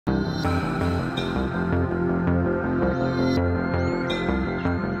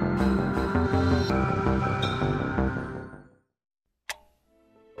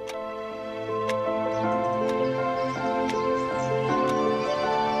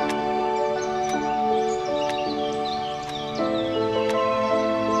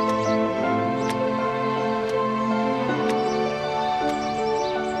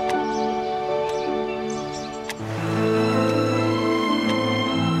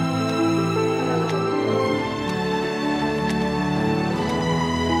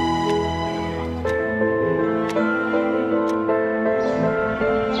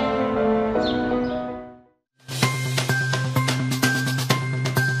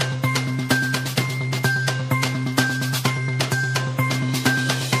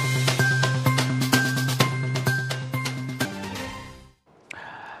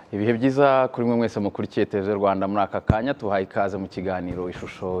Ibihe byiza kuri mwe mwese mukurikiye TV Rwanda muri aka kanya tubahaye ikaze mu kiganiro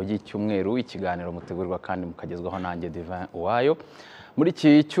ishusho y'icyumweru, ikiganiro mutegurirwa kandi mukagezwaho nanjye Divin Uwayo. Muri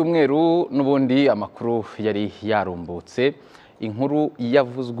iki cyumweru n'ubundi amakuru yari yarumbutse, inkuru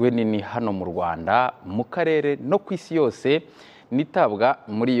yavuzwe nini hano mu Rwanda, mu karere no ku isi yose, nitabwa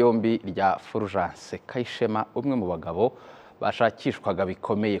muri yombi rya Fulgence Kayishema, umwe mu bagabo bashakishwaga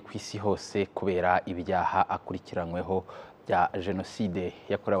bikomeye ku isi hose kubera ibyaha akurikiranyweho bya jenoside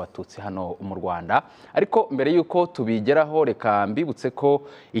yakorewe abatutsi hano mu Rwanda. Ariko mbere yuko tubigeraho, reka mbibutse ko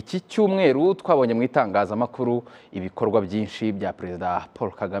iki cyumweru twabonye mu itangazamakuru ibikorwa byinshi bya Perezida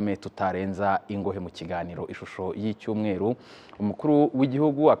Paul Kagame tutarenza ingohe. Mu kiganiro ishusho y'icyumweru, umukuru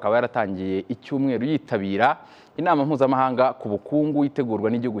w'igihugu akaba yaratangiye icyumweru yitabira inama mpuzamahanga ku bukungu itegurwa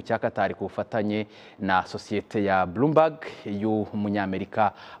n'igihugu cya Qatar ku bufatanye na sosiyete ya Bloomberg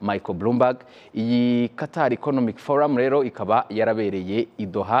y'umunyamerika Michael Bloomberg. Iyi Qatar Economic Forum rero ikaba yarabereye i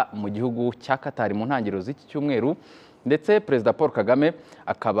Doha mu gihugu cya Qatar mu ntangiriro z'iki cyumweru, ndetse Perezida Paul Kagame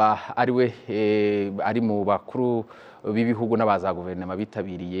akaba ari mu bakuru b'ibihugu n'abaza guverinoma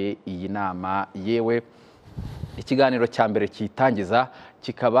bitabiriye iyi nama. Yewe ikiganiro cya mbere kitangiza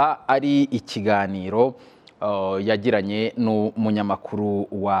kikaba ari ikiganiro yagiranye n'umunyamakuru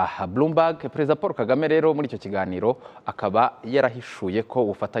wa Bloomberg. Perezida Paul Kagame rero muri icyo kiganiro akaba yarahishuye ko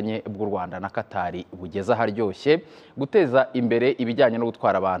ubufatanye bw'u Rwanda na Qatar bugeza haryoshye, guteza imbere ibijyanye no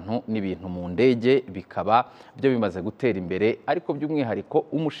gutwara abantu n'ibintu mu ndege bikaba byo bimaze gutera imbere, ariko by'umwihariko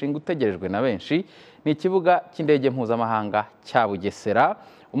umushinga utegerejwe na benshi ni ikibuga cy'indege mpuzamahanga cya Bugesera.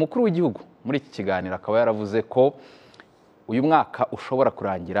 Umukuru w'igihugu muri iki kiganiro akaba yaravuze ko uyu mwaka ushobora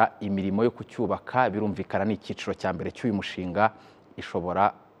kurangira imirimo yo kucyubaka, birumvikana ni icyiciro cya mbere cy'uyu mushinga,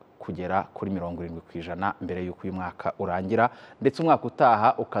 ishobora kugera kuri 70% mbere y'uko uyu mwaka urangira, ndetse umwaka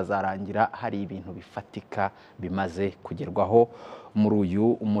utaha ukazarangira hari ibintu bifatika bimaze kugerwaho muri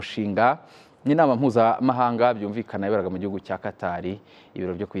uyu umushinga. N'inama mpuzamahanga byumvikana yaberaga mu gihugu cya Qatar,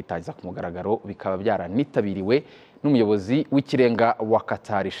 ibiro byo kwitangiza ku mugaragaro bikaba byaranitabiriwe n'umuyobozi w'ikirenga wa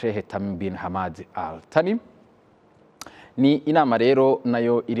Qatar Sheikh Tamim bin Hamad Al Thani. Ni inama rero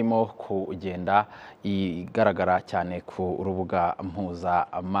nayo irimo kugenda igaragara cyane ku rubuga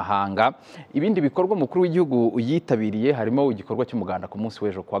mpuzamahanga. Ibindi bikorwa mukuru w'igihugu yitabiriye harimo igikorwa cy'umuganda ku munsi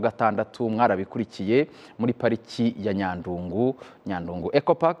w'ejo kuwa gatandatu, mwarabikurikiye muri pariki ya Nyandungu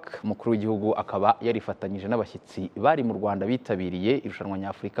Eco Park. Mukuru w'igihugu akaba yarifatanyije n'abashyitsi bari mu Rwanda bitabiriye irushanwa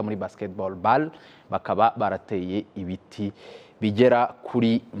nyafurika muri basketball ball, bakaba barateye ibiti bigera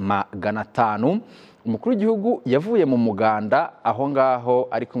kuri 500. Umukuru w'igihugu yavuye mu muganda aho ngaho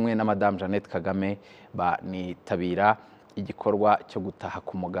ari kumwe na Madame Jeannette Kagame, banitabira igikorwa cyo gutaha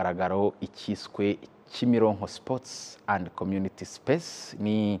ku mugaragaro ikiswe Kimironko Sports and Community Space.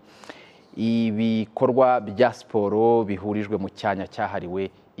 Ni ibikorwa bya siporo bihurijwe mu cyanya cyahariwe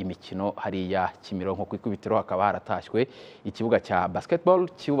imikino hariya Kimironko. Ku ikubitiro hakaba haratashywe ikibuga cya basketball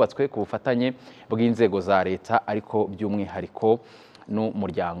cyubatswe ku bufatanye bw'inzego za leta, ariko by'umwihariko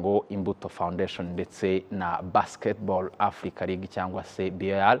n'umuryango Imbuto Foundation ndetse na Basketball Africa League cyangwa se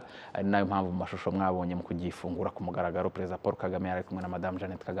BAL. Ari nayo mpamvu mu mashusho mwabonye mu kugifungura ku mugaragaro Perezida Paul Kagame yari kumwe na Madame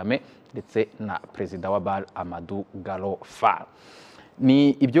Jeannette Kagame ndetse na Perezida wa BAL Amadou Gallo Fall. Ni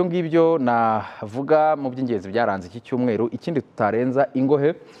ibyo ngibyo navuga mu by'ingenzi byaranze iki cyumweru. Ikindi tutarenza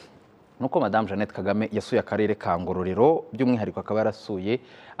ingohe nuko Madame Jeannette Kagame yasuye akarere ka Ngororero, by'umwihariko akaba yarasuye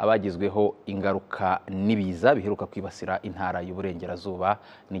abagizweho ingaruka n'ibiza biheruka kwibasira intara y'Uburengerazuba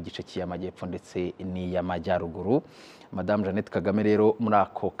n'igice cy'Amajyepfo ndetse n'iy'Amajyaruguru. Madame Jeannette Kagame rero muri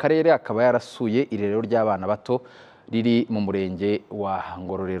ako karere akaba yarasuye irerero ry'abana bato riri mu murenge wa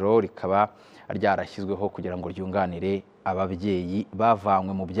Ngororero, rikaba ryarashyizweho kugira ngo ryunganire ababyeyi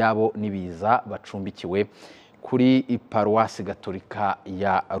bavanywe mu byabo n'ibiza bacumbikiwe kuri Paruwasi Gatolika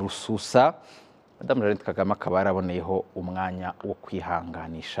ya Rususa. Madame Jeannette Kagame akaba yaraboneyeho umwanya wo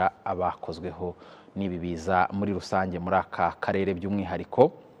kwihanganisha abakozweho n'ibi biza muri rusange muri aka karere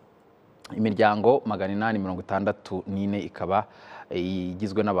by'umwihariko. Imiryango 864 ikaba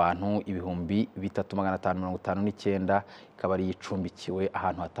igizwe n'abantu 3559 ikaba ari icumbikiwe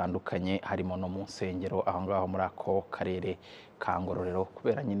ahantu hatandukanye harimo no mu nsengero aho ngaho muri ako karere ka Ngororero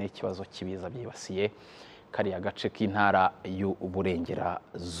kubera nyine ikibazo kibiza byibasiye kariya gace k'intara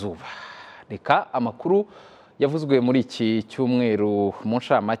y'uburengerazuba. Reka amakuru yavuzwe muri iki cyumweru mu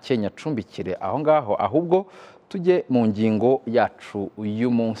ncamake nyacumbikire aho ngaho, ahubwo tujye mu ngingo yacu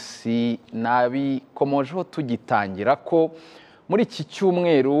y'umunsi. Nabikomojeho tugitangira ko muri iki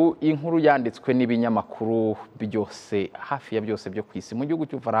cyumweru inkuru yanditswe n'ibinyamakuru byose hafi ya byose byo ku isi. Mu gihugu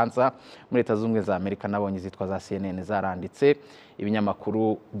cy'Ufaransa muri Leta Zunze Ubumwe za Amerika nabonye zitwa za CNN zaranditse,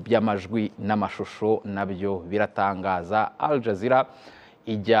 ibinyamakuru by'amajwi n'amashusho nabyo biratangaza. Al Jazeera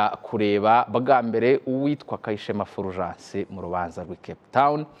ijya kureba bwa mbere uwitwa Kayishema Fulgence mu rubanza rw'i Cape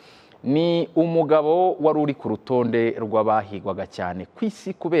Town. Ni umugabo wari uri ku rutonde rw'abahigwaga cyane ku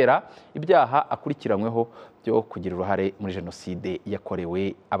isi kubera ibyaha akurikiranyweho byo kugira uruhare muri jenoside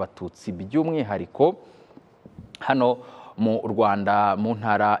yakorewe abatutsi by'umwihariko hano mu Rwanda mu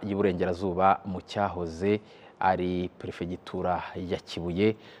ntara y'Iburengerazuba mu cyahoze ari perefegitura ya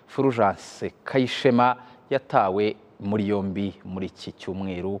Kibuye. Fulgence Kayishema yatawe muri yombi muri iki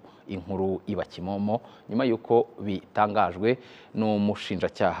cyumweru, inkuru iba kimomo nyuma yuko bitangajwe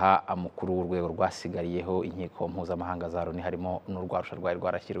n'umushinjacyaha mukuru w'urwego rwasigariyeho inkiko mpuzamahanga za Loni harimo n'urwarusha rwari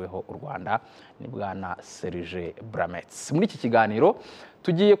rwarashyiriweho u Rwanda ni bwana Serge Bramets. Muri iki kiganiro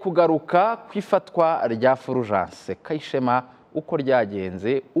tugiye kugaruka ku ifatwa rya Fulgence Kayishema, uko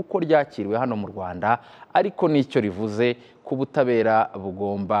ryagenze, uko ryakiriwe hano mu Rwanda, ariko n'icyo rivuze ku butabera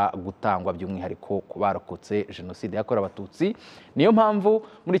bugomba gutangwa by'umwihariko ku barokotse jenoside yakorewe abatutsi. Niyo mpamvu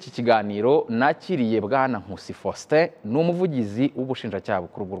muri iki kiganiro nakiriye bwana Nkusi Faustin, ni umuvugizi w'ubushinjacyaha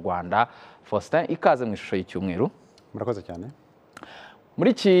bukuru bw'u Rwanda. Faustin, ikaze mu ishusho y'icyumweru. Murakoze cyane.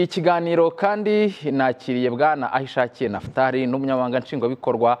 Muri iki kiganiro kandi nakiriye bwana Ahishakiye Naftali, n'umunyamabanga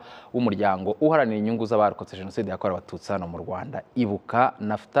nshingwabikorwa w'umuryango uharanira inyungu z'abarokotse jenoside yakorewe abatutsi hano mu Rwanda, Ibuka.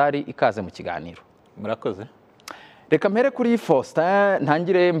 Naftali, ikaze mu kiganiro. Murakoze. Reka mpere kuri Faustin,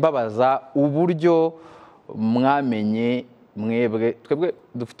 ntangire mbabaza uburyo mwamenye mwebwe. Twebwe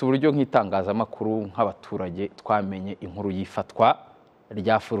dufite uburyo nk'itangazamakuru nk'abaturage twamenye inkuru yifatwa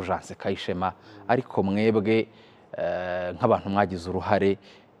rya Fulgence Kayishema, ariko mwebwe nk'abantu mwagize uruhare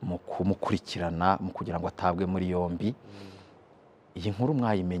mu kumukurikirana mu kugira ngo atabwe muri yombi, iyi nkuru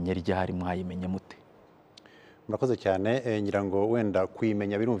mwayimenye ryari, mwayimenye mute? Murakoze cyane. Ngira ngo wenda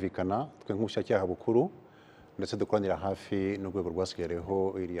kuyimenya birumvikana, twe nk'ubushinjacyaha bukuru ndetse dukoranira hafi n'urwego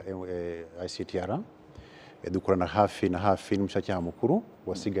rwasigariyeho ICTR, dukorana hafi na hafi n'umushinjacyaha mukuru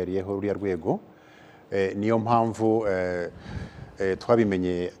wasigariyeho ruriya rwego. Niyo mpamvu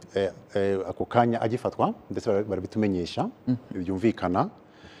twabimenye ako kanya agifatwa, ndetse barabitumenyesha byumvikana,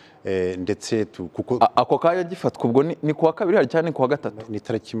 ndetse kuko ako kanya agifatwa ubwo ni kuwa kabiri hari cyane kuwa gatatu, ni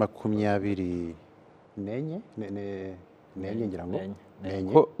tariki 24 ngira ngo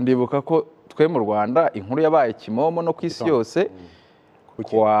ko ndibuka ko twe mu Rwanda inkuru yabaye kimomo no ku isi yose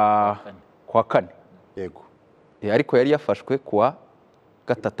kuwa kane. Yego. Ariko yari yafashwe kuwa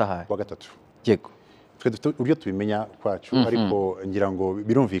gatatu ahari. Kuwa gatatu. Yego. Twe dufite uburyo tubimenya kwacu, ariko ngira ngo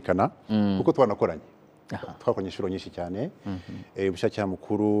birumvikana kuko twanakoranye. Twakoranye inshuro nyinshi cyane. Ubushinjacyaha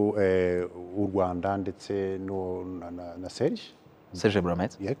mukuru w'u Rwanda ndetse na Serge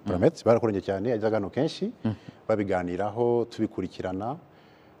Bramets. Bramets barakoranye cyane, yajyaga hano kenshi babiganiraho tubikurikirana.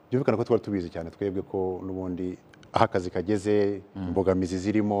 Byumvikana ko twari tubizi cyane twebwe ko n'ubundi aho akazi kageze, imbogamizi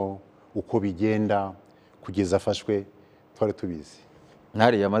zirimo, uko bigenda kugeza afashwe, twari tubizi.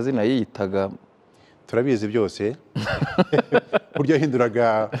 Ntari amazina yiyitaga turabizi byose. Buryo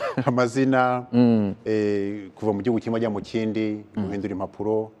yahinduraga amazina kuva mu gihugu kimwe ajya mu kindi, guhindura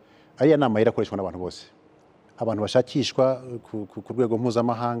impapuro. Ariya nama irakoreshwa n'abantu bose, abantu bashakishwa ku rwego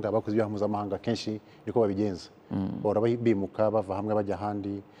mpuzamahanga, abakoze ibyaha mpuzamahanga kenshi niko babigenza. Bahora bimuka bava hamwe bajya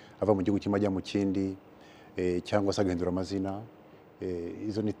ahandi, ava mu gihugu kimwe ajya mu kindi, cyangwa se agahindura amazina.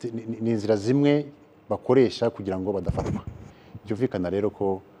 Izo ni inzira zimwe bakoresha kugira ngo badafatwa. Byumvikana rero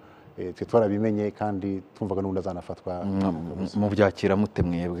ko twe twarabimenye kandi twumvaga n'ubundi azanafatwa. Mubyakira mute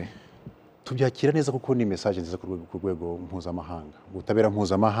mwebwe? Tubyakira neza kuko ni message nziza ku rwego mpuzamahanga, ubutabera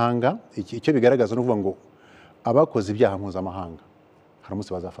mpuzamahanga. Icyo bigaragaza no kuvuga ngo abakoze ibyaha mpuzamahanga hari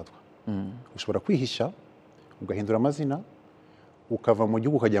umunsi bazafatwa. Ushobora kwihisha ugahindura amazina ukava mu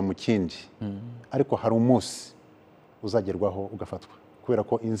gihugu ukajya mu kindi, ariko hari umunsi uzagerwaho ugafatwa, kubera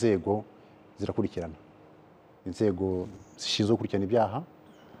ko inzego zirakurikirana. Inzego zishinzwe gukurikirana ibyaha,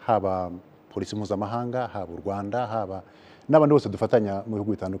 haba polisi mpuzamahanga haba u Rwanda haba n'abandi bose dufatanya mu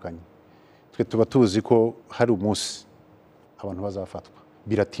bihugu bitandukanye twe tuba tuzi ko hari umunsi abantu bazafatwa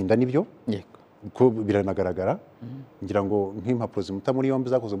biratinda nibyo ko biranagaragara ngira ngo nk'impapuro zimuta muri yombi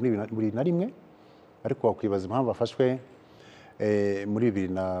zakozwe muri 2021 ariko wakwibaza impamvu bafashwe muri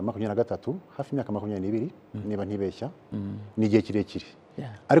 2023 hafi imyaka 22 niba ntibeshya ni igihe kirekire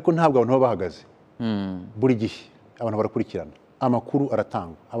ariko ntabwo abantu baba bahagaze buri gihe abantu barakurikirana amakuru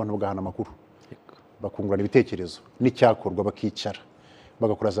aratangwa abantu bagahana amakuru bakungurana ibitekerezo n'icyakorwa bakicara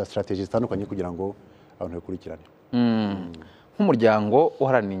bagakora za strategies zitandukanye kugira ngo abantu bakurikirane nk'umuryango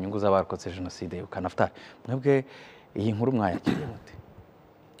uharanira inyungu z'abarokotse jenoside ukanafata mwebwe iyi nkuru mwayakiriye mute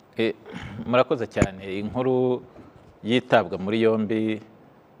murakoze cyane inkuru yitabwa muri yombi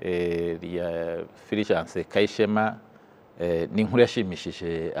ya Fulgence Kayishema ni inkuru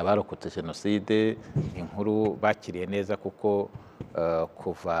yashimishije abarokotse jenoside inkuru bakiriye neza kuko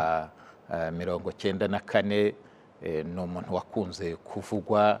kuva 94 ni umuntu wakunze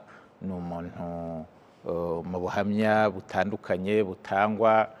kuvugwa ni umuntu mu buhamya butandukanye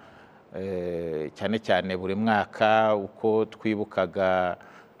butangwa cyane cyane buri mwaka uko twibukaga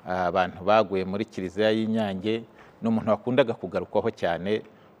abantu baguye muri kiliziya y'Inyange ni umuntu wakundaga kugarukwaho cyane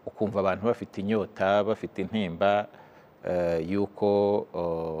ukumva abantu bafite inyota bafite intimba yuko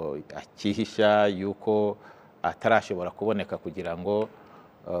akihisha yuko atarashobora kuboneka kugira ngo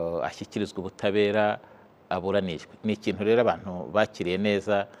ashyikirizwe ubutabera aburanishwe ni ikintu rero abantu bakiriye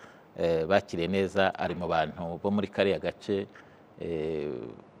neza ari mu bantu bo muri kariya gace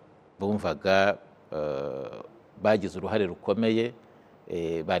bumvaga bagize uruhare rukomeye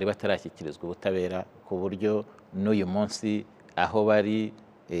bari batarashyikirizwa ubutabera ku buryo n'uyu munsi aho bari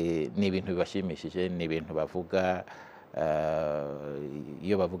ni ibintu bibashimishije ni ibintu bavuga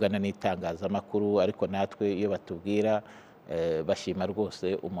iyo bavugana n'itangazamakuru ariko natwe iyo batubwira bashima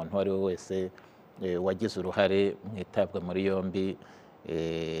rwose umuntu uwo ari we wese wagize uruhare mu itabwa muri yombi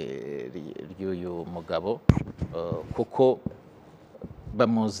ry'uyu mugabo kuko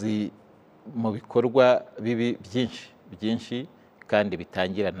bamuzi mu bikorwa bibi byinshi kandi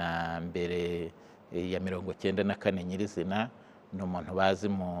bitangira na mbere ya 94 nyirizina ni umuntu bazi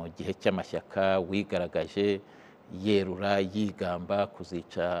mu gihe cy'amashyaka wigaragaje yerura yigamba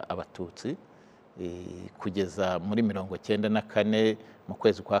kuzica abatutsi kugeza muri 94 mu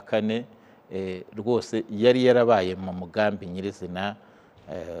kwezi kwa 4 rwose yari yarabaye mu mugambi nyirizina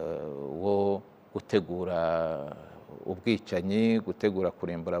wo gutegura ubwicanyi gutegura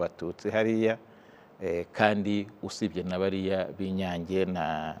kurimbura abatutsi hariya kandi usibye na bariya b'Inyange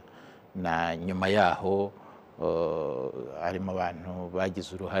na nyuma yaho harimo abantu bagize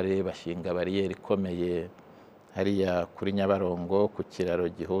uruhare bashinga bariyeri ikomeye hariya kuri Nyabarongo ku kiraro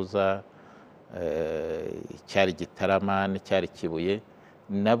gihuza cyari Gitarama n'icyari Kibuye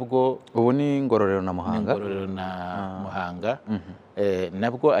nabwo ubu ni Ngororero na Muhanga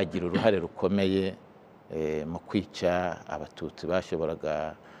nabwo agira uruhare rukomeye mu kwica abatutsi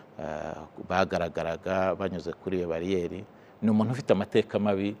bashoboraga bagaragaraga banyuze kuri iyo bariyeri ni umuntu ufite amateka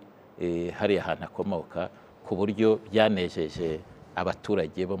mabi hariya ahantu akomoka ku buryo byanejeje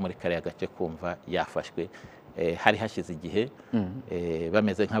abaturage bo muri kariya gace kumva yafashwe hari hashize igihe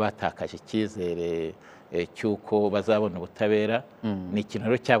bameze nk'abatakaje icyizere cy'uko bazabona ubutabera ni ikintu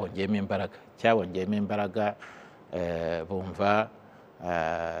rero cyabongeyemo imbaraga bumva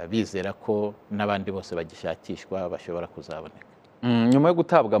bizera ko n'abandi bose bagishakishwa bashobora kuzaboneka nyuma yo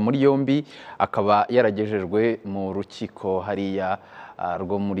gutabwa muri yombi akaba yaragejejwe mu rukiko hariya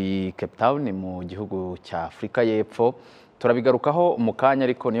rwo muri Cape Town mu gihugu cya Afurika y'Epfo turabigarukaho mu kanya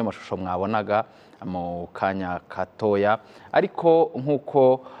ariko niyo mashusho mwabonaga mu kanya katoya ariko nk'uko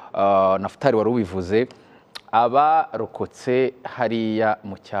Naftali wari ubivuze abarokotse hariya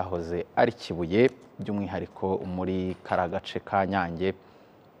mu cyahoze ari Kibuye by'umwihariko muri karagace ka Nyange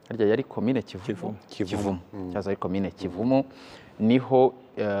harya yari komine Kivumu cyaza ari komine Kivumu niho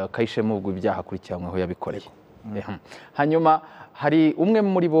Kayishema ubwo ibyaha akurikiranyweho yabikoreye hanyuma hari umwe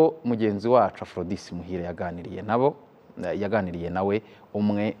muri bo mugenzi wacu Aphrodis Muhire yaganiriye nawe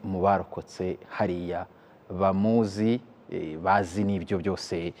umwe mu barokotse hariya bamuzi bazi n'ibyo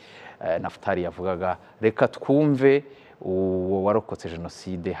byose Naftali yavugaga reka twumve uwo warokotse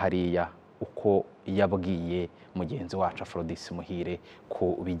jenoside hariya uko yabwiye mugenzi wacu Aphrodis Muhire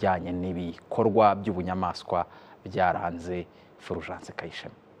ku bijyanye n'ibikorwa by'ubunyamaswa byaranze Fulgence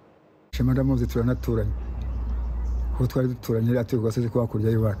Kayishema. Shema ndamuzi turanaturanye kuko twari duturanye atuye gasozi kwa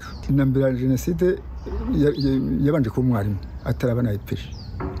kurya iwacu inambira jenoside yabanje ku mwarimu atarabana ipishe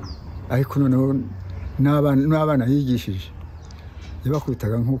ariko noneho n'abana yigishije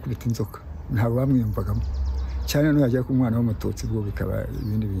yabakubitaga nk'ukubita inzoka ntabwo bamwiyumvagamo cyane no yajya ku mwana w'umututsi bwo bikaba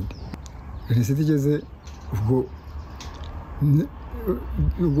ibindi jenoside igeze ubwo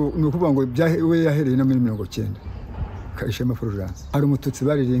ni ukuvuga ngo we yahereye no muri 90 Kayishema Fulgence ari umututsi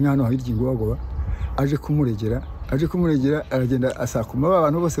baririye nk'ahantu hirya Ingobagoba aje kumuregera aragenda asakuma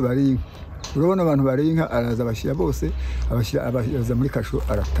abantu bose bari inka urabona abantu bari inka araza abashyira bose abaza muri kasho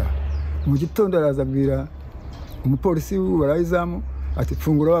arataha mu gitondo araza abwira umupolisi w'ubarayizamu ati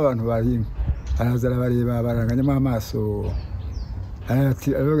fungura abantu bari inka araza arabareba baranganyamo amaso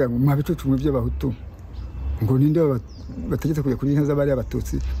ati aravuga mwabicucu mu by'abahutu ngo ninde bategetse kujya kuri inka z'abari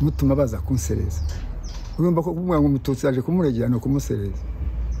abatutsi mutuma baza kunsereza urumva ko kumwe ngo umututsi aje kumuregera no kumusereza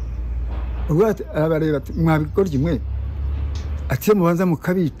ubwo arabareba ati mwabigorye mwe ati mubanza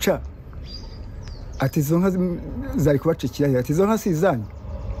mukabica ati izo nka zari kubacikira ati izo nka sizanye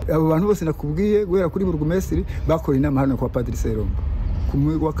abo bantu bose nakubwiye guhera kuri burugumesiri bakora inama hano kwa Padiri Seromba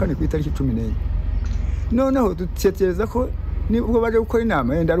ku wa kane ku itariki 14 noneho dutekereza ko nibwo baje gukora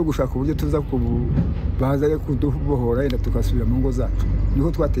inama yenda ari ugushaka uburyo tuza baza kudubohora yenda tukasubira mu ngo zacu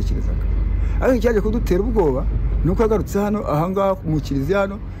niko twatekerezaga ariko cyaje kudutera ubwoba nuko agarutse hano ahangaha mu kiliziya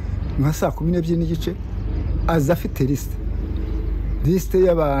hano nka saa 12 n'igice aza afite liste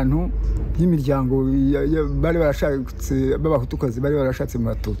y'abantu y'imiryango bari barashatse b'abahutukazi bari barashatse mu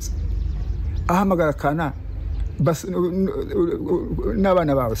batutsi ahamagara kana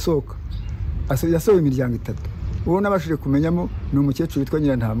n'abana bawe soka yasohoye imiryango 3 uwo nabashije kumenyamo ni umukecuru witwa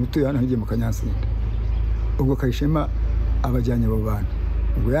Nyirantamutuye hano higiye mu Kanyansinde ubwo Kayishema abajyanye abo bantu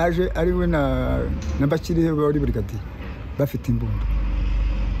ubwo yaje ari we na bakiri bari brigadier bafite imbunda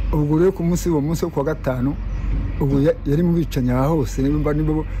ubwo rero ku munsi wo kwa gatanu ubwo yari mu bicanya hose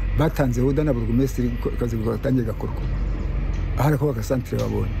nibo batanze oda na burugumesiri kazi gatangiye gakorwa ahari ko bagasantre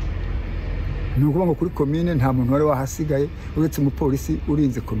babonye ni ukuvuga ngo kuri commune nta muntu wari wahasigaye uretse umupolisi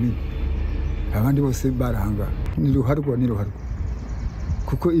urinze commune abandi bose barahanga ni ruharwa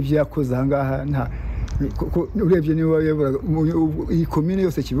kuko ibyo yakoze ahangaha nta urebye niwe wayobora iyi commune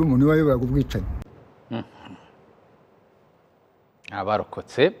yose kibe umuntu wayobora ubwicanyi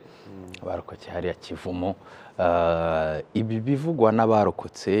abarokotse hariya Kivumo ibi bivugwa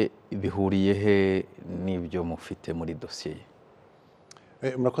n'abarokotse bihuriye he n'ibyo mufite muri dosiye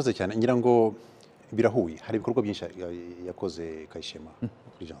murakoze cyane ngira ngo birahuye hari ibikorwa byinshi yakoze Kayishema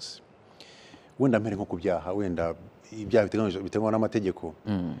Fulgence wenda mpere nko kubyaha wenda ibyaha biteganywa n'amategeko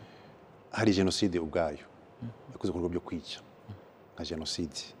hari jenoside ubwayo yakoze ibikorwa byo kwica nka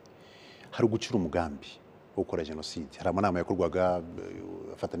jenoside hari ugucira umugambi wo gukora jenoside hari amanama yakorwaga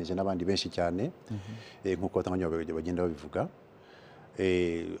afatanije n'abandi benshi cyane nk'uko batanganya bagenda babivuga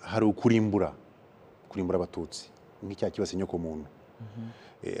hari ukurimbura abatutsi nk'icyaha kibase nyoko muntu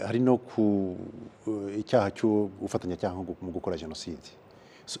hari no ku icyaha cyo gufatanya cyaha mu gukora jenoside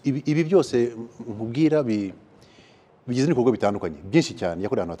ibi byose nkubwira bigize n'ibikorwa bitandukanye byinshi cyane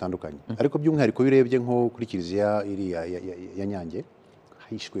yakorera ahantu hatandukanye ariko by'umwihariko birebye nko kuri kiliziya iri ya Nyange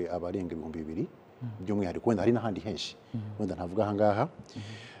hishwe abarenga 2,000 by'umwihariko wenda hari n'ahandi henshi wenda ntavuga ahangaha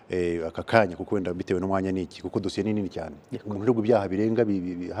aka kanya kuko wenda bitewe n'umwanya niki kuko dosiye ni nini cyane umuntu uri ibyaha birenga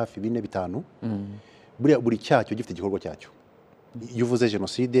hafi 4-5 buri cyacyo gifite igikorwa cyacyo iyo uvuze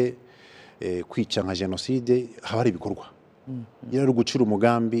jenoside kwica nka jenoside haba hari ibikorwa yari ugucira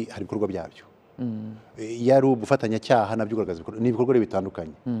umugambi hari ibikorwa byabyo yari ugufatanya cyaha nabyo ugaragaza n'ibikorwa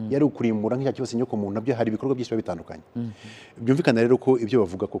bitandukanye yari ukurimbura nk'icyaha cyose nyoko muntu nabyo hari ibikorwa byinshi bitandukanye byumvikana rero ko ibyo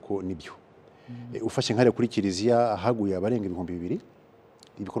bavuga koko nibyo ufashe nk'ari kuri kiliziya ahaguye abarenga 2,000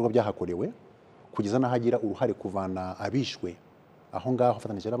 ibikorwa byahakorewe kugeza n'ahagira uruhare kuvana abishwe aho ngaho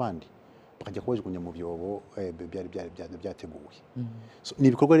afatanije n'abandi bakajya kubajugunya mu byobo byateguwe ni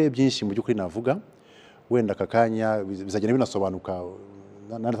ibikorwa rero byinshi mu by'ukuri navuga wenda aka kanya bizagenda binasobanuka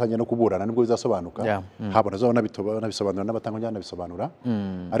natangiye no kuburana nibwo bizasobanuka habona zo nabisobanura n'abatanga nabisobanura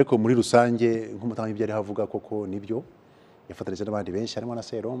ariko muri rusange nk'umutanga ibyo ari havuga koko nibyo yafatanije n'abandi benshi harimo na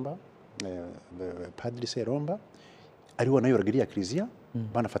Seromba Padiri Seromba ariho nayo ragiriya kiliziya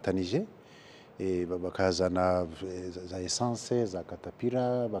banafatanije bakazana za essence za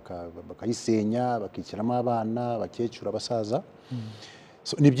katapira bakayisenya bakikiramo abana bakecura abasaza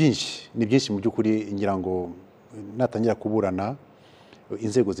ni byinshi mu by'ukuri ngira ngo natangira kuburana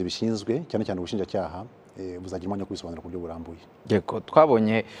inzego zibishinzwe cyane cyane ubushinjacyaha buzagira umwanya kubisobanura ku buryo burambuye yego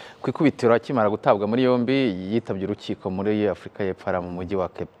twabonye ku ikubitiro akimara gutabwa muri yombi yitabye urukiko muri Afurika y'Epfo mu mujyi wa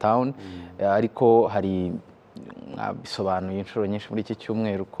Cape Town ariko hari bisobanuye inshuro nyinshi muri iki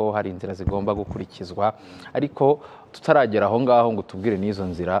cyumweru ko hari inzira zigomba gukurikizwa ariko tutaragera aho ngaho ngo tubwire n'izo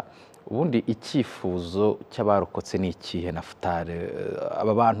nzira ubundi icyifuzo cy'abarokotse ni ikihe na futare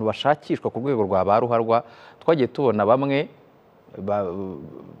aba bantu bashakishwa ku rwego rwa ba ruharwa twagiye tubona bamwe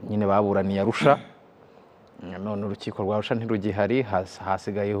nyine baburaniye Arusha none urukiko rwa Arusha ntirugihari,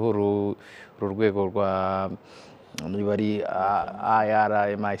 hasigayeho uru rwego rwa niba ari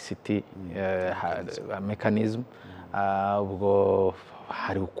IRMICT mechanism, ubwo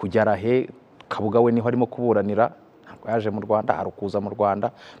hari kugera he Kabuga we niho arimo kuburanira, ntabwo yaje mu Rwanda, hari kuza mu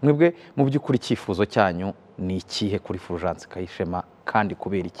Rwanda. Mwebwe mu by'ukuri icyifuzo cyanyu ni ikihe kuri Fulgence Kayishema, kandi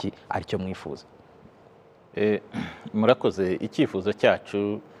kubera iki aricyo mwifuza? Murakoze. Icyifuzo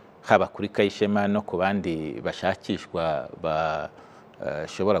cyacu haba kuri Kayishema no ku bandi bashakishwa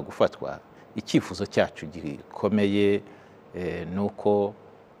bashobora gufatwa, icyifuzo cyacu gikomeye nuko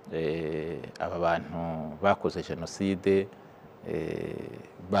aba bantu bakoze jenoside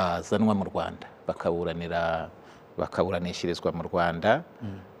bazanwa mu Rwanda bakaburanishirizwa mu Rwanda,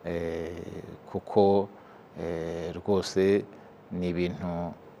 kuko rwose ni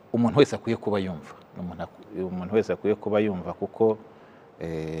ibintu umuntu wese akwiye kuba yumva, umuntu wese akwiye kuba yumva, kuko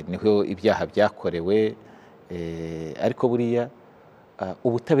niho ibyaha byakorewe. Ariko buriya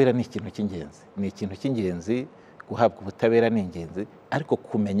ubutabera ni ikintu cy'ingenzi, ni ikintu cy'ingenzi. Guhabwa ubutabera ni ingenzi, ariko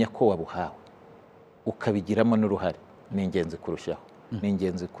kumenya ko wabuhawe ukabigiramo n'uruhare ni ingenzi kurushaho, ni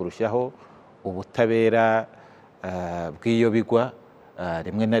ingenzi kurushaho. Ubutabera bw'iyo bigwa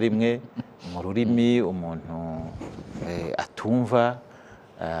rimwe na rimwe mu rurimi umuntu atumva,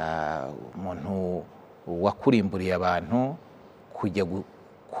 umuntu wakurimburiye abantu, kujya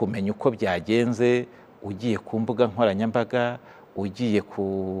kumenya uko byagenze ugiye ku mbuga nkoranyambaga, ugiye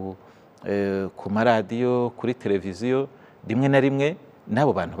ku maradiyo, kuri televiziyo, rimwe na rimwe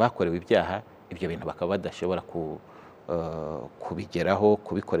n'abo bantu bakorewe ibyaha, ibyo bintu bakaba badashobora kubigeraho,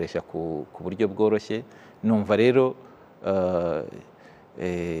 kubikoresha ku buryo bworoshye. Numva rero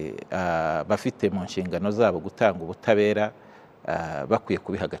bafite mu nshingano zabo gutanga ubutabera, bakwiye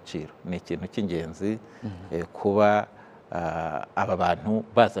kubiha agaciro. Ni ikintu cy'ingenzi kuba aba bantu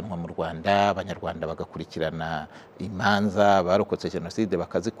bazanwa mu Rwanda, abanyarwanda bagakurikirana imanza, barokotse jenoside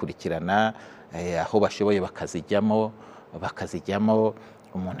bakazikurikirana, aho bashoboye bakazijyamo,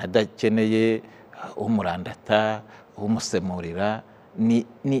 umuntu adakeneye umurandata, umusemurira,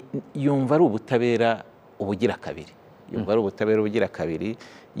 yumva ari ubutabera ubugira kabiri, yumva ari ubutabera ubugira kabiri.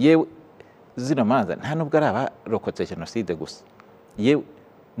 Yewe zino manza nta nubwo ari abarokotse jenoside gusa, yewe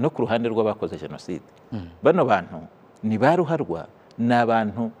no ku ruhande rw'abakoze jenoside, bano bantu ni ba ruharwa, ni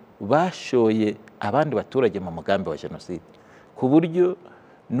abantu bashoye abandi baturage mu mugambi wa jenoside, ku buryo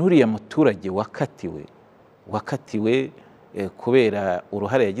n'uriya muturage wakatiwe kubera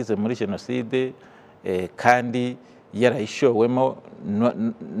uruhare yagize muri jenoside, kandi yarayishowemo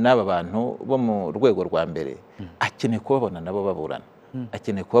n'aba bantu bo mu rwego rwa mbere, akeneye kubabona nabo baburana,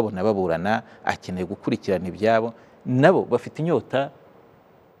 akeneye gukurikirana ibyabo, nabo bafite inyota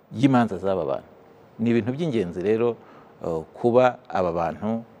y'imanza z'aba bantu. Ni ibintu by'ingenzi rero kuba aba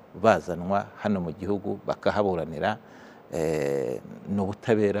bantu bazanwa hano mu gihugu bakahaburanira, ni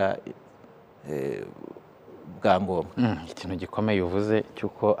ubutabera bwa ngombwa. Ikintu gikomeye uvuze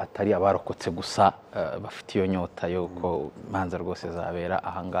cyuko atari abarokotse gusa bafite iyo nyota yuko imanza rwose zabera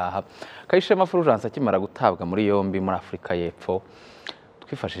ahangaha. Kayishema Fulgence akimara gutabwa muri yombi muri Afurika y'Epfo,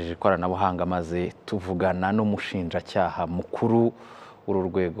 twifashishije ikoranabuhanga maze tuvugana n'umushinjacyaha mukuru uru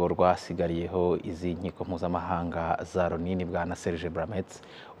rwego rwasigariyeho izi nkiko mpuzamahanga za Loni, bwana Serge Bramets.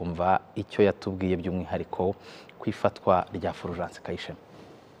 Umva icyo yatubwiye by'umwihariko ku ifatwa rya Fulgence Kayishema.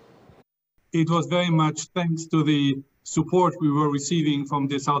 It was very much thanks to the support we were receiving from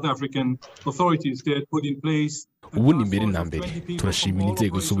the South African authorities that put in place. Ubundi mbere na mbere turashimira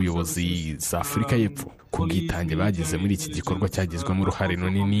inzego z'ubuyobozi za Afurika y'Epfo ku bwitange bagize muri iki gikorwa cyagizwemo uruhare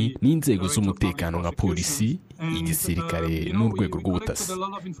runini n'inzego z'umutekano nka polisi, igisirikare n'urwego rw'ubutasi,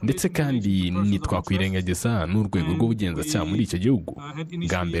 ndetse kandi ntitwakwirengagiza n'urwego rw'ubugenzacyaha muri icyo gihugu.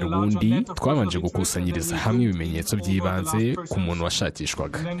 Bwa mbere ubundi twabanje gukusanyiriza hamwe ibimenyetso by'ibanze ku muntu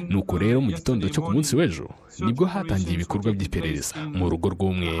washakishwaga, nuko rero mu gitondo cyo ku munsi w'ejo nibwo hatangiye ibikorwa by'iperereza mu rugo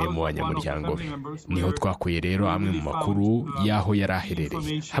rw'umwe mu banyamuryango be. Niho twakuye rero amwe mu makuru y'aho yari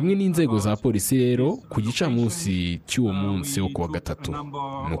aherereye, hamwe n'inzego za polisi. Rero ku gicamunsi cy'uwo munsi wo kuwa gatatu,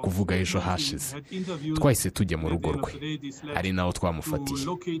 ni ukuvuga ejo hashize, twahise tujya mu rugo rwe, ari naho twamufatiye.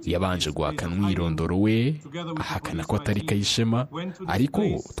 Yabanje guhakana umwirondoro we, ahakana ko atari Kayishema, ariko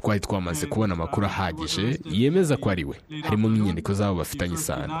twari twamaze kubona amakuru ahagije yemeza ko ari we, harimo nk'inyandiko z'abo bafitanye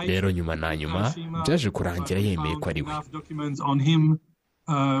isano. Rero nyuma na nyuma byaje kurangira yemeye ko ari we.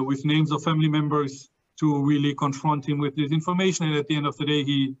 To really confront him with this information, and at the end of the day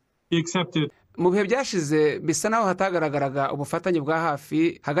he accepted. Mu bihe byashize bisa naho hatagaragaraga ubufatanye bwa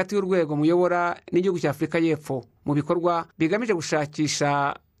hafi hagati y'urwego muyobora n'igihugu cya Afurika y'Epfo mu bikorwa bigamije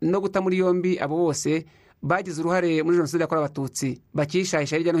gushakisha no guta muri yombi abo bose bagize uruhare muri jenoside yakorewe abatutsi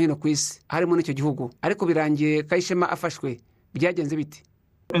bakishahisha hirya no hino ku isi harimo n'icyo gihugu, ariko birangiye Kayishema afashwe, byagenze bite?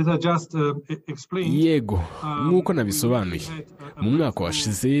 Yego, nk'uko nabisobanuye, mu mwaka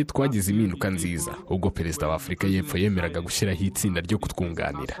washize twagize impinduka nziza ubwo perezida wa Afurika y'Epfo yemeraga gushyiraho itsinda ryo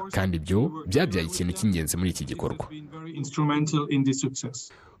kutwunganira, kandi ibyo byabyaye ikintu cy'ingenzi muri iki gikorwa.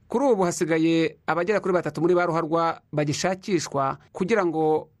 Kuri ubu hasigaye abagera kuri 3 muri ba ruharwa bagishakishwa kugira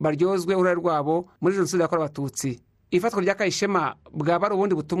ngo baryozwe uruhare rwabo muri jenoside yakorewe abatutsi. Ifatwa rya Kayishema bwaba ari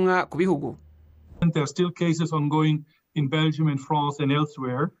ubundi butumwa ku bihugu? There are still cases ongoing in Belgium and France and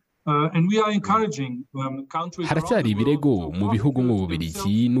elsewhere. And we are encouraging countries. Haracyari ibirego mu bihugu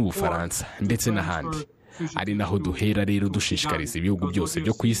nk'Ububiligi n'Ubufaransa ndetse n'ahandi. Ari naho duhera rero dushishikariza ibihugu byose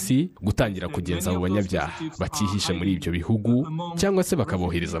byo ku isi gutangira kugenza abo banyabyaha bakihisha muri ibyo bihugu cyangwa se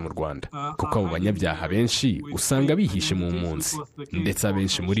bakabohereza mu Rwanda, kuko abo banyabyaha benshi usanga bihishe mu mpunzi, ndetse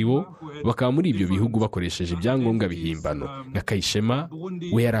abenshi muri bo bakaba muri ibyo bihugu bakoresheje ibyangombwa bihimbano. Nka Kayishema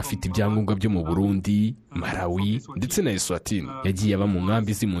we yari afite ibyangombwa byo mu Burundi, Malawi ndetse na Eswatini, yagiye aba mu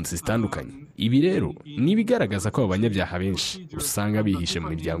nkambi z'impunzi zitandukanye. Ibi rero ni ibigaragaza ko abo banyabyaha benshi usanga bihishe mu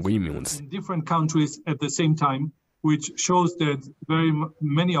miryango y'impunzi. The same time, which shows that very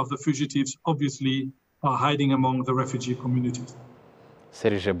many of the fugitives obviously are hiding among the refugee communities.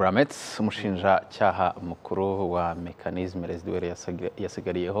 Serge Bramets, umushinjacyaha mukuru wa Mechanisme Residuelle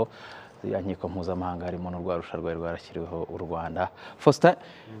yasigariyeho ya nkiko mpuzamahanga harimo n'urwarusha rwari rwarashyiriweho u Rwanda. Faustin,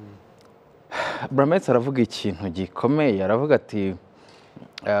 Bramets aravuga ikintu gikomeye, aravuga ati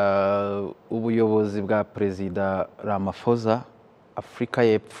ubuyobozi bwa Perezida Ramaphosa Afurika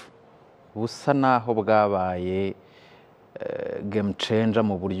y'Epfo busa naho bwabaye game changer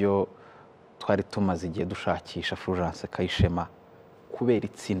mu buryo twari tumaze igihe dushakisha Fulgence Kayishema kubera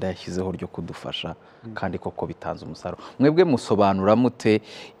itsinda yashyizeho ryo kudufasha, kandi koko bitanze umusaruro. Mwebwe musobanura mute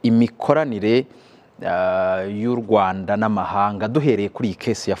imikoranire y'u Rwanda n'amahanga duhereye kuri iyi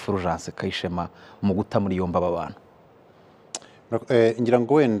case ya Fulgence Kayishema mu guta muri yombi aba bantu? Ngira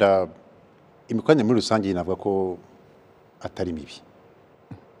ngo wenda imikoranire muri rusange navuga ko atari mibi,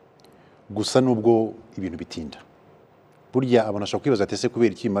 gusa nubwo ibintu bitinda. Burya abantu bashobora kwibaza ati ese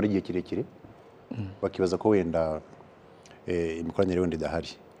kubera iki mara igihe kirekire, bakibaza ko wenda imikoranire wenda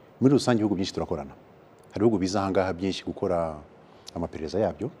idahari. Muri rusange ibihugu byinshi turakorana, hari ibihugu biza ahangaha byinshi gukora amaperereza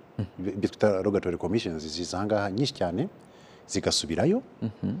yabyo, bita Regulatory Commissions, ziza ahangaha nyinshi cyane zigasubirayo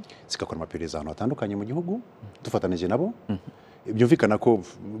zigakora amaperereza ahantu hatandukanye mu gihugu dufatanije nabo. Byumvikana ko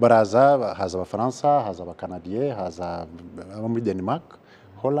baraza, haza Abafaransa, haza Abakanadiye, haza abo muri Denmark,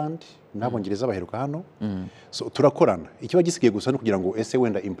 Holland n'Abongereza baheruka hano. So turakorana, ikiba gisigaye gusa no kugira ngo ese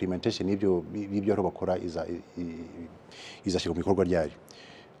wenda implementation y'ibyo aho bakora izashyirwa mu bikorwa ryayo,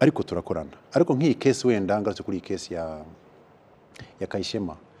 ariko turakorana. Ariko nk'iyi case wenda ngarutse kuri iyi case ya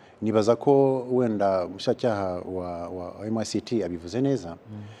Kayishema, nibaza ko wenda umushinjacyaha wa MICT abivuze neza.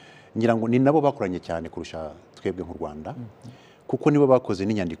 Ngira ngo ni nabo bakoranye cyane kurusha twebwe nk'u Rwanda, kuko nibo bakoze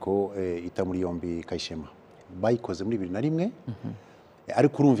n'inyandiko ita muri yombi Kayishema, bayikoze muri 2001.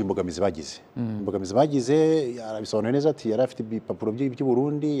 Ariko urumva imbogamizi bagize arabisobanura neza ati yari afite ibipapuro by'u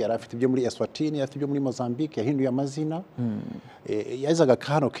Burundi, yari afite ibyo muri Eswatini, yari afite ibyo muri Mozambique, yahinduye amazina. Yazaga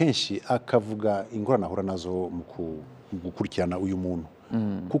hano kenshi akavuga ingorane ahura nazo mu gukurikirana uyu muntu,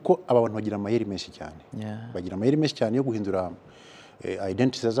 kuko aba bantu bagira amayeri menshi cyane, bagira amayeri menshi cyane yo guhindura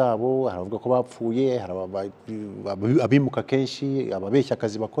identity zabo. Haravuga ko bapfuye, abimuka kenshi, ababeshya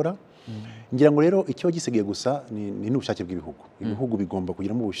akazi bakora. Ngira ngo rero icyo gisigaye gusa ni n'ubushake bw'ibihugu. Ibihugu bigomba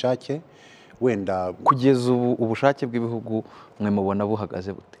kugiramo ubushake. Wenda kugeza ubushake bw'ibihugu mwe mubona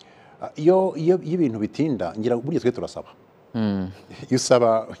buhagaze bute? Iyo ibintu bitinda, ngira ngo burya twe turasaba. Iyo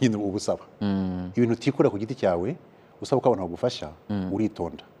usaba nyine ubusaba ibintu utikora ku giti cyawe, usaba ko abantu bagufasha,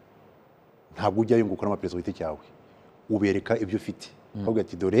 uritonda. Ntabwo ujyayo ngo ukore amaperereza ku giti cyawe, ubereka ibyo ufite, ukavuga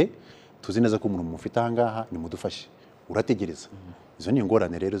ati dore tuzi neza ko umuntu mufite ahangaha nimudufashe, urategereza. Izo ni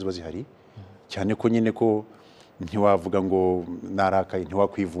ingorane rero ziba zihari cyane, ko nyine ko ntiwavuga ngo narakaye,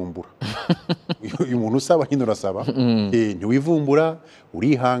 ntiwakwivumbura. Uyu muntu usaba nyine urasaba, ntiwivumbura,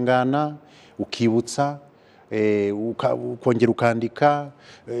 urihangana, ukibutsa, ukongera ukandika,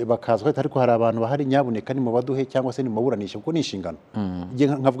 bakaza ariko hari abantu bahari, nyabuneka ni mu baduhe cyangwa se ni mu maburanisha, kuko ni inshingano.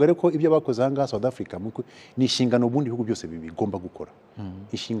 Nkavuga rero ko ibyo bakoze ahangaha South Africa ni inshingano ubundi ibihugu byose bigomba gukora,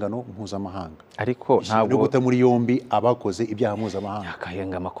 inshingano mpuzamahanga. Ariko ntabwo guta muri yombi abakoze ibyaha mpuzamahanga.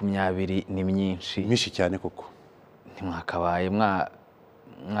 Akayenga 20 ni myinshi cyane koko. Ntimwakabaye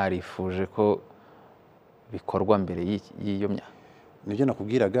mwarifuje ko bikorwa mbere y'iyo myaka? Nibyo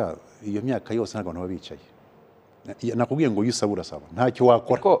nakubwiraga, iyo myaka yose ntabwo abantu babicaye. Nakubwiye ngo yusaba urasaba, ntacyo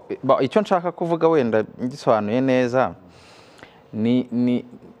wakora. Icyo nshaka kuvuga wenda ngisobanuye neza, ni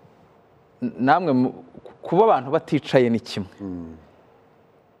namwe kuba abantu baticaye ni kimwe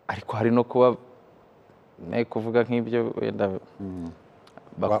ariko hari no kuba nayo kuvuga nk'ibyo wenda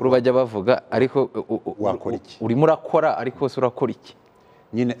bakuru bajya bavuga ariko wakora iki urimo urakora ariko se urakora iki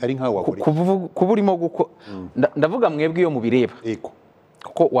nyine ari nkaho wakora iki kuba urimo gukora ndavuga mwebwe iyo mubireba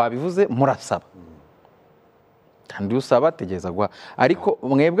kuko wabivuze murasaba kandi usaba tegereza gwa ariko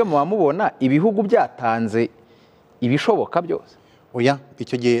mwebwe muba mubona ibihugu byatanze ibishoboka byose oya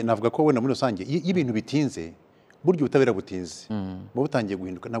icyo gihe navuga ko wenda muri rusange y'ibintu bitinze buryo ubutabera butinze bo butangiye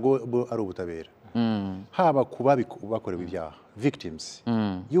guhinduka nabwo ari ubutabera haba kuba bakorewe ibyaha victims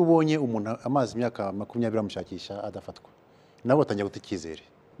iyo ubonye umuntu amazi imyaka 20 amushakisha adafatwa nabo batangiye guta icyizere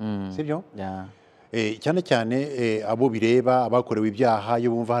sibyo cyane cyane abo bireba abakorewe ibyaha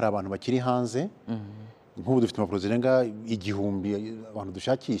iyo bumva hari abantu bakiri hanze nk'ubu dufite impapuro zirenga 1000 abantu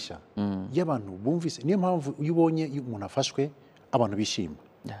dushakisha iyo abantu bumvise niyo mpamvu iyo ubonye umuntu afashwe abantu bishima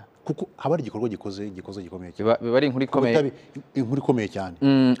kuko haba ari igikorwa gikoze gikomeye cyane biba ari inkuru ikomeye cyane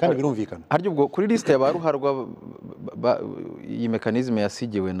kandi birumvikana haryo ubwo kuri liste y'abaruharwa iyi mekanizme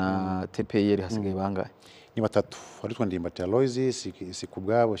yasigiwe na TPR hasigaye bangahe ni batatu ari two Ndimbati Aloys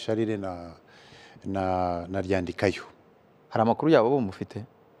Sikubwabo Charire na Ryandikayo hari amakuru yabo bo mufite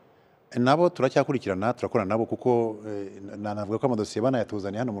nabo turacyakurikirana turakora nabo kuko navuga ko amadosiye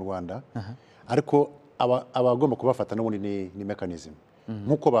banayatuzaniye hano mu Rwanda ariko abagomba kubafata n'ubundi ni mechanism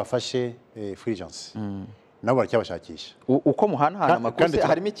nkuko bafashe Fulgence nabo baracyabashakisha uko muhanahana amakuru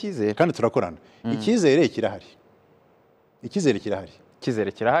harimo icyizere kandi turakorana icyizere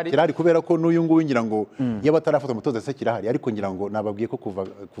kirahari kubera ko n'uyu nguyu ngira ngo yaba atarafata umutoza se kirahari ariko ngira ngo nababwiye ko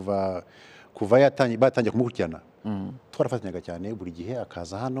kuva batangiye kumukurikirana twarafatanyaga cyane buri gihe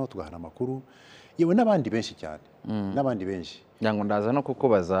akaza hano tugahana amakuru yewe n'abandi benshi cyane ngo ndaza no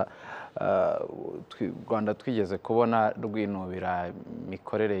kukubaza Rwanda twigeze kubona rwinubira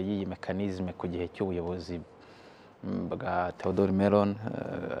imikorere y'iyi mekanizme ku gihe cy'ubuyobozi bwa Theodore Meron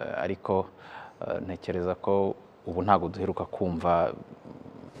ariko ntekereza ko ubu ntago duheruka kumva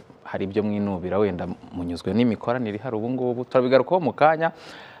hari ibyo mwinubira wenda munyuzwe n'imikoranire hari ubu ngubu turabigarukaho mu kanya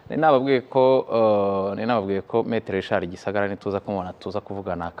nababwiye ko Maître Richard Gisagara nituza kumubona tuza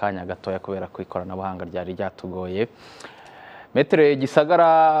kuvugana akanya gatoya kubera ko ikoranabuhanga ryari ryatugoye Maître Gisagara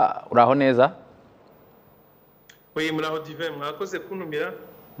uraho neza oye muraho dive mwakoze kuntumira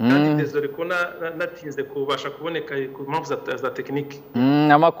kandi désolé ko natinze kubasha kuboneka ku mpamvu za technique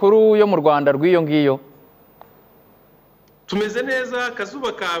amakuru yo mu Rwanda rw'iyo ngiyo tumeze neza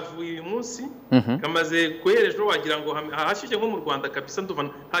akazuba kavuye uyu munsi kamaze koherejwe wagira ngo hahashyushye nko mu Rwanda kabisa ndumva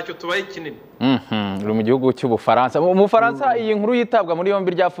ntacyo tubaye kinini uri mu gihugu cy'Ubufaransa mu Faransa iyi nkuru yitabwa muri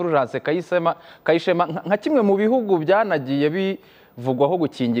yombi rya Fulgence Kayishema nka kimwe mu bihugu byanagiye bivugwaho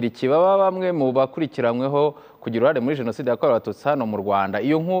gukingira ikibaba bamwe mu bakurikiranyweho kugira uruhare muri jenoside yakorewe Abatutsi hano mu Rwanda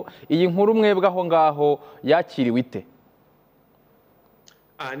iyi nkuru mwebwe aho ngaho yakiriwe ite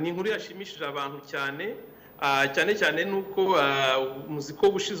ni inkuru yashimishije abantu cyane nuko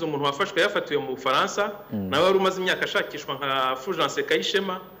muziko bushize umuntu wafashwe yafatiwe mu Bufaransa nawe wari umaze imyaka ashakishwa nka Fulgence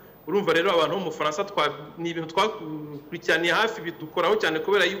Kayishema urumva rero abantu mu Bufaransa ni ibintu twakurikiraniye hafi bidukoraho cyane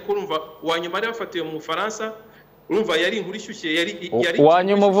kubera yuko urumva uwanyuma yari yafatiwe mu Bufaransa urumva yari inkuru ishyushye yari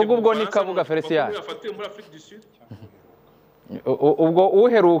uwanyuma uvuga ubwo ni Kabuga Felicien yafatiwe muri Afrique du Sud ubwo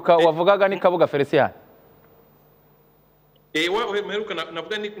uheruka wavugaga ni Kabuga Felicien uheruka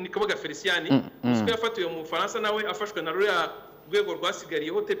navuga ni Kabuga Felicien uziko yafatiwe mu Bufaransa nawe afashwe na ruriya rwego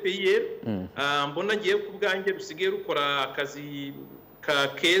rwasigariyeho TPR mbona ngiye ku bwanjye rusigaye rukora akazi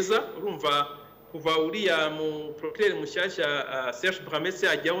keza urumva kuva uriya mu procureur mushyashya Serge Bramese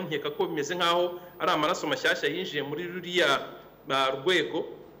ajyaho nkeka ko bimeze nkaho ari amaraso mashyashya yinjiye muri ruriya rwego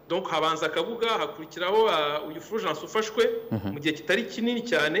donc habanza Kabuga hakurikiraho uyu Fulgence ufashwe mu gihe kitari kinini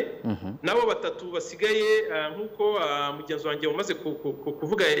cyane nabo batatu basigaye nkuko mugenzi wanjye umaze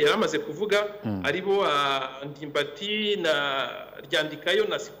kuvuga yaramaze kuvuga aribo Ndimbati na Ryandikayo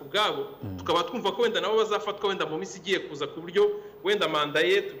na Sikubwabo tukaba twumva ko wenda nabo bazafatwa wenda mu minsi igiye kuza ku buryo wenda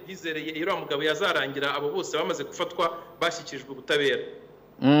mandaye tubyizereye iriya mugabo yazarangira abo bose bamaze gufatwa bashyikirijwe ubutabera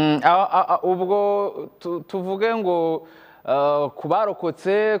ubwo tuvuge ngo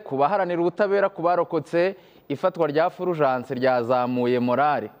kubarokotse kubaharanira ubutabera kubarokotse ifatwa rya Fulgence ryazamuye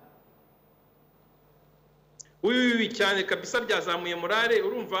morale cyane kabisa ryazamuye morale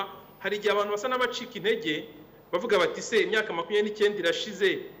urumva hari igihe abantu basa n'abacika intege bavuga bati se imyaka 29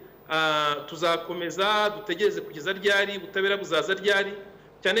 irashize tuzakomeza dutegereze kugeza ryari ubutabera buzaza ryari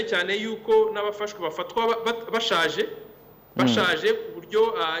cyane yuko n'abafashwe bafatwa bashaje ku buryo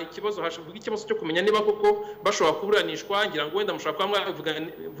uburyo ikibazo cyo kumenya niba koko bashobora kuburanishwa ngira ngo wenda mushaka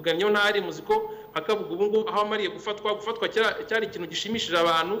mwavuganyeho ntari muziko akavuga ubu ngubu aho amariye gufatwa cyari ikintu gishimishije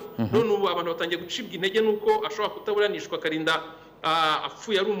abantu none ubu abantu batangiye gucibwa intege nuko ashobora kutaburanishwa akarinda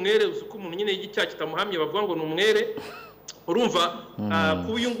apfuye ari umwere uzi ko umuntu nyine y'icyaha kitamuhamye bavuga ngo ni umwere urumva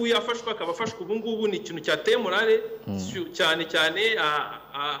kuba uyu nguyu yafashwe akaba afashwe ubu ngubu ni ikintu cyateye morale cyane cyane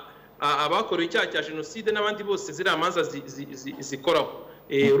abakorewe icyaha cya jenoside n'abandi bose ziriya manza zikoraho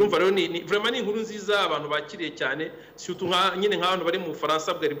urumva rero vraiment ni inkuru nziza abantu bakiriye cyane surtout nyine nk'abantu bari mu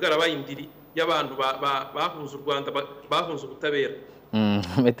Bufaransa bwari bwarabaye indiri y'abantu bahunze u Rwanda bahunze ubutabera.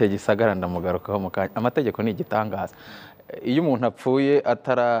 Mete Gisagara ndamugarukaho mu kanya. Amategeko ni igitangaza. Iyo umuntu apfuye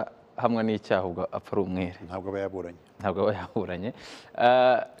atarahamwa n'icyaha ubwo apfa ari umwere. Ntabwo aba yaburanye. Ntabwo aba yaburanye.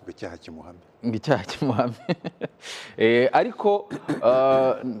 Icyaha kimuhamye. Icyaha kimuhamye. Ariko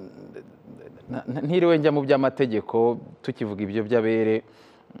ntiriwe njya mu by'amategeko tukivuga ibyo by'abere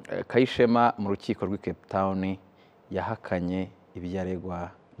Kayishema mu rukiko rw'i Cape Town yahakanye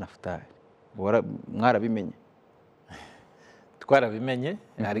ibyaregwa Naftali. Mwarabimenye? Twarabimenye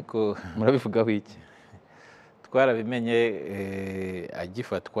ariko murabivugaho iki? Twarabimenye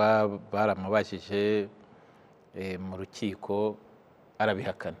agifatwa baramubashije mu rukiko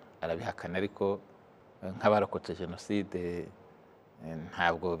arabihakana ariko nk'abarokotse jenoside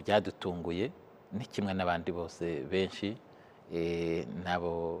ntabwo byadutunguye ni kimwe n'abandi bose benshi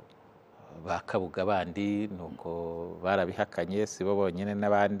nabo bakabuga bandi nuko barabihakanye sibo bonyine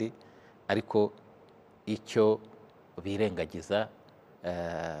n'abandi ariko icyo birengagiza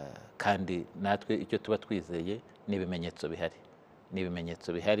kandi natwe icyo tuba twizeye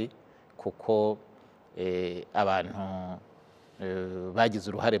n'ibimenyetso bihari kuko abantu bagize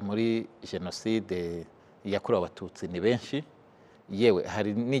uruhare muri jenoside yakorewe abatutsi ni benshi yewe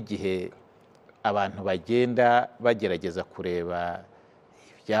hari n'igihe abantu bagenda bagerageza kureba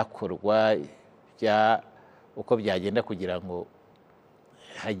ibyakorwa uko byagenda kugira ngo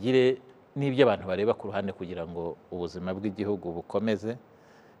hagire n'ibyo abantu bareba ku ruhande kugira ngo ubuzima bw'igihugu bukomeze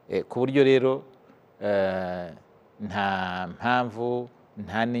ku buryo rero nta mpamvu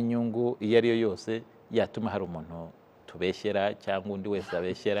nta n'inyungu iyo ari yo yose yatuma hari umuntu tubeshyera cyangwa undi wese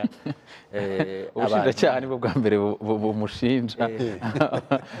abeshyera ubushinjacyaha nibwo bwa mbere bumushinja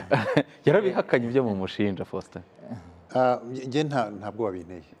yarabihakanye ibyo mu mushinja Faustin. Njye ntabwo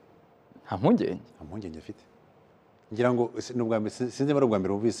wabinteye. Nta mpungenge afite ngira ngo sinzi niba ari ubwa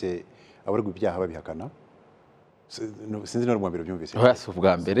mbere wumvise abaregwa ibyaha babihakana sinzi niba ari ubwa mbere byumvise. Si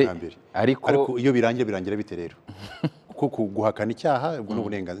ubwa mbere ariko iyo birangira bite rero kuko guhakana icyaha ubwo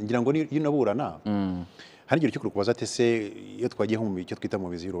n'uburenganzira ngira ngo iyo unaburana hari igihe urukiko rukubaza ati se iyo twagiye mu icyo twita mu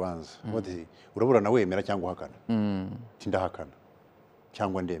mizi y'urubanza uraburana wemera cyangwa uhakana ndahakana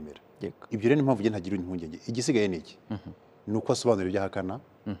cyangwa ndemera ibyo rero ni impamvu ntagira impungenge igisigaye ni iki ni uko asobanura ibyo ahakana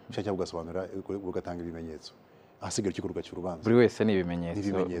cyangwa ugasobanura ugatanga ibimenyetso ahasigaye urukiko rugaca urubanza buri wese ni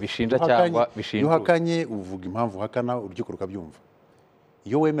ibimenyetso bishinja cyangwa bishinjura. Iyo uhakanye uvuga impamvu uhakana urukiko rukabyumva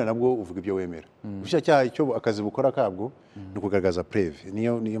iyo wemera nabwo uvuga ibyo wemera ubushinjacyaha icyo akazi bukora kabwo ni ukugaragaza preve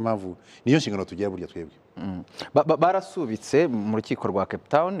niyo mpamvu niyo nshingano tugira burya twebwe. Barasubitse mu rukiko rwa Cape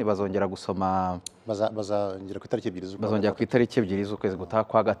Town bazongera gusoma bazongera ku itariki ebyiri z'ukwezi gutaha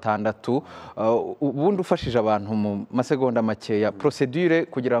kwa gatandatu. Ubundi ufashije abantu mu masegonda makeya procedure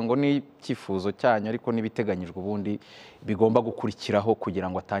kugira ngo n'icyifuzo cyanyu ariko n'ibiteganyijwe ubundi bigomba gukurikiraho kugira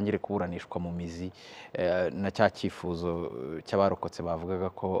ngo atangire kuburanishwa mu mizi na cya cyifuzo cy'abarokotse bavugaga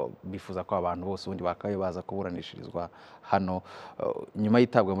ko bifuza ko abantu bose ubundi bakaye baza kuburanishirizwa hano nyuma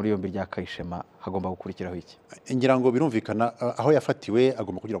y'itabwa muri yombi rya Kayishema hagomba gukurikiraho iki? Ngira ngo birumvikana aho yafatiwe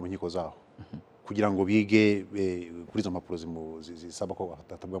agomba kugira mu nkiko zaho kugira ngo bige kuri izo mpapuro zisaba ko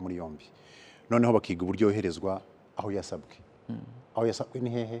atabwa muri yombi noneho bakiga uburyo yoherezwa aho yasabwe. Aho yasabwe ni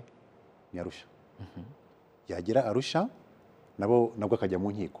hehe? Ni Arusha. Yagera Arusha nabwo akajya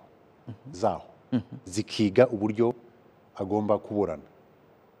mu nkiko zaho zikiga uburyo agomba kuburana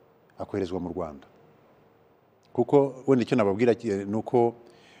akoherezwa mu Rwanda kuko wenda icyo nababwira ni uko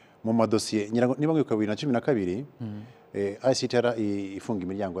mu madosiye niba mwibuka 2012 ICTR ifunga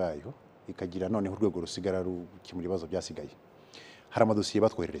imiryango yayo ikagira noneho urwego rusigara rukemura ibibazo byasigaye. Hari amadosiye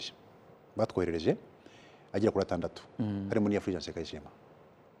batwoherereje agera kuri 6 harimo n'iya Fulgence Kayishema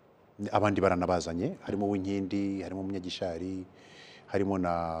abandi baranabazanye harimo Uwinkindi harimo Munyagishari harimo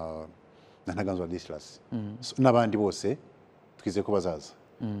na Ntaganzwa Dislas n'abandi bose twizeye ko bazaza.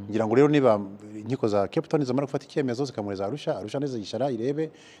 Ngira ngo rero niba inkiko za Cape Town zamara gufata icyemezo zikamureza Arusha neza yishara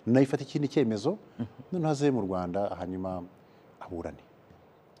irebe nayo ifata ikindi cyemezo none haze mu Rwanda hanyuma aburane.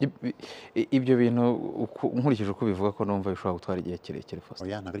 Ibyo bintu nkurikije uko bivuga ko numva bishobora gutwara igihe kirekire Faustin.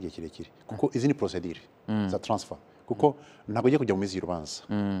 Oya ntabwo igihe kirekire kuko izi ni procedure za transfer kuko ntabwo ugiye kujya mu mizi y'urubanza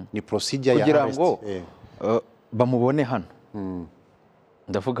ni procedure ya kugira arrest ngo bamubone hano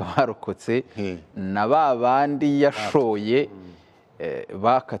ndavuga barokotse na ba bandi yashoye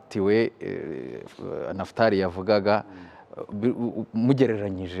bakatiwe Naftali yavugaga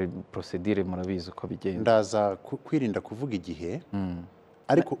mugereranyije procedure murabizi uko bigenda ndaza kwirinda kuvuga igihe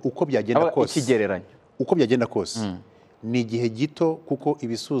ariko uko byagenda kose ikigereranyo uko byagenda kose ni igihe gito kuko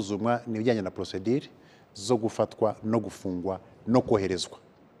ibisuzumwa n'ibijyanye na procedure zo gufatwa no gufungwa no koherezwa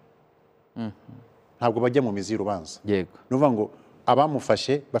ntabwo bajya mu mizi y'urubanza yego nuvuga ngo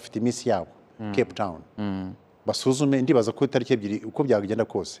abamufashe bafite iminsi yabo Cape Town basuzume ndibaza ko itariki ebyiri uko byagenda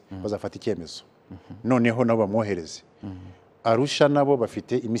kose bazafata icyemezo noneho nabo bamwohereze Arusha nabo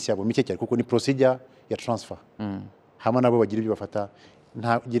bafite iminsi yabo mike cyane kuko ni procedure ya transfer hama nabo bagira ibyo bafata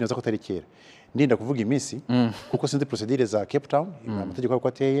nta geneza ko tari kera ndinda kuvuga iminsi kuko sinzi procedure za Cape Town amategeko uko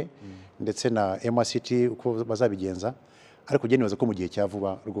ateye ndetse na MRCT uko bazabigenza ariko genibaza ko mu gihe cya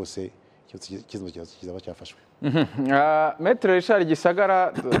vuba rwose kizaba cyafashwe. Maître Richard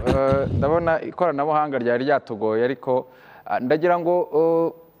Gisagara ndabona ikoranabuhanga ryari ryatugoye ariko ndagira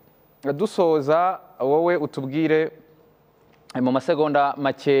ngo dusoza wowe utubwire mu masegonda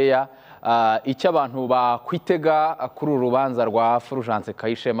makeya icyo abantu bakwitega kuri urubanza rwa Fulgence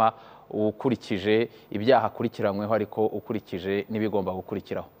Kayishema ukurikije ibyaha akurikiranyweho ariko ukurikije n'ibigomba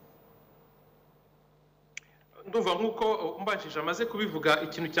gukurikiraho. Ndumva nkuko mbashije amaze kubivuga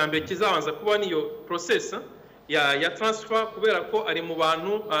ikintu cya mbere kizabanza kuba niyo process ya transfer kubera ko ari mu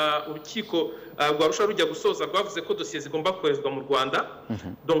bantu urukiko rwa Arusha rujya gusoza rwavuze ko dosiye zigomba koherezwa mu Rwanda.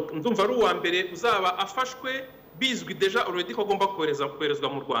 Donc ndumva ari uwa mbere uzaba afashwe bizwi deja already ko agomba koherezwa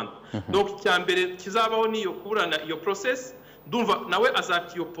mu Rwanda. Donc icya mbere kizabaho niyo kuburana iyo process ndumva nawe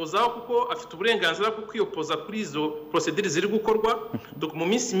azakiyopozaho kuko afite uburenganzira bwo kwiyopoza kuri izo procedure ziri gukorwa. Donc mu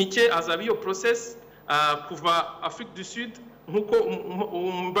minsi mike azaba iyo process kuva Afrique du Sud nkuko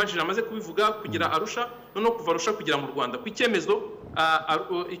mbajije amaze kubivuga kugira Arusha no kuva Arusha kugira mu Rwanda ku icyemezo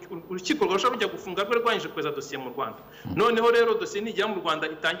urukiko rwasha rujya gufunga rwe rwanyije kweza dosiye mu Rwanda. Noneho rero dosiye nijya mu Rwanda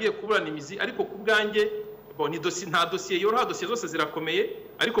itangiye kuburana imizi ariko ku bwanjye ni dosiye nta dosiye yoroha, dosiye zose zirakomeye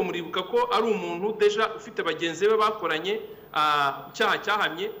ariko muribuka ko ari umuntu deja ufite bagenzi be bakoranye icyaha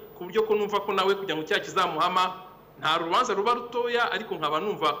cyahamye ku buryo ko numva ko nawe kugira ngo icyaha kizamuhama nta rubanza ruba rutoya ariko nkaba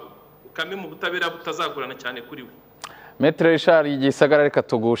numva kame mu butabera butazagurana cyane kuri we. Maître Richard Gisagara reka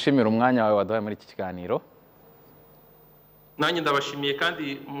tugushimira umwanya wawe waduhaye muri iki kiganiro. Nanjye ndabashimiye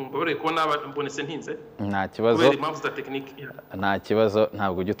kandi mbabarire ko nabonetse ntinze. Nta kibazo. Nta kibazo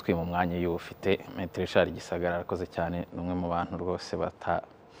ntabwo ujye twima umwanya iyo ufite. Maître Richard Gisagara arakoze cyane numwe mu bantu rwose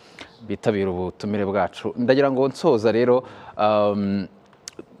bitabira ubutumire bwacu. Ndagira ngo nsoza rero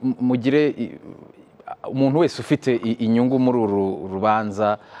mugire umuntu wese ufite inyungu muri uru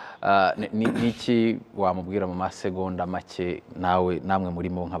rubanza niki wamubwira mu masegonda make namwe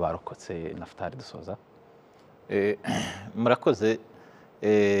murimo nk'abarokotse Naftali dusoza. Murakoze.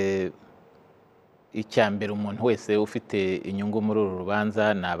 Icyambere umuntu wese ufite inyungu muri uru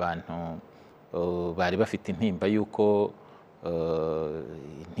rubanza ni abantu bari bafite intimba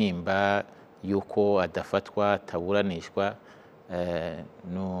yuko adafatwa ataburanishwa.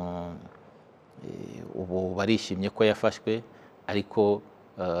 Ubu barishimye ko yafashwe ariko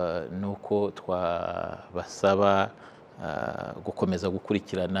nuko twabasaba gukomeza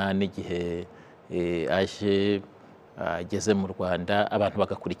gukurikirana n'igihe ageze mu Rwanda abantu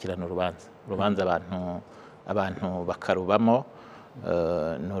bagakurikirana urubanza abantu bakarubamo.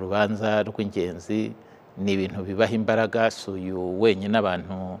 Ni urubanza rw'ingenzi, ni ibintu bibaha imbaraga, si uyu wenyine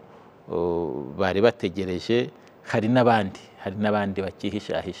abantu bari bategereje, hari n'abandi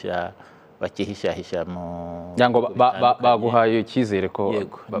bakihishahisha mu ngo baguhaye icyizere ko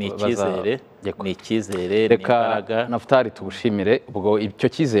ni icyizere. Reka Naftali tugushimire ubwo icyo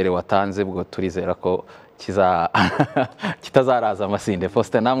cyizere watanze ubwo turizera ko kitazaraza amasinde.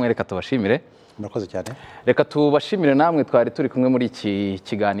 Faustin namwe reka tubashimire. Murakoze cyane. Reka tubashimire namwe twari turi kumwe muri iki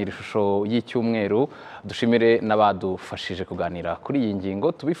kiganiro ishusho y'icyumweru. Dushimire n'abadufashije kuganira kuri iyi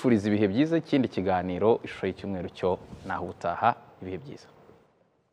ngingo. Tubifuriza ibihe byiza. Ikindi kiganiro ishusho y'icyumweru cyo naho utaha ibihe byiza.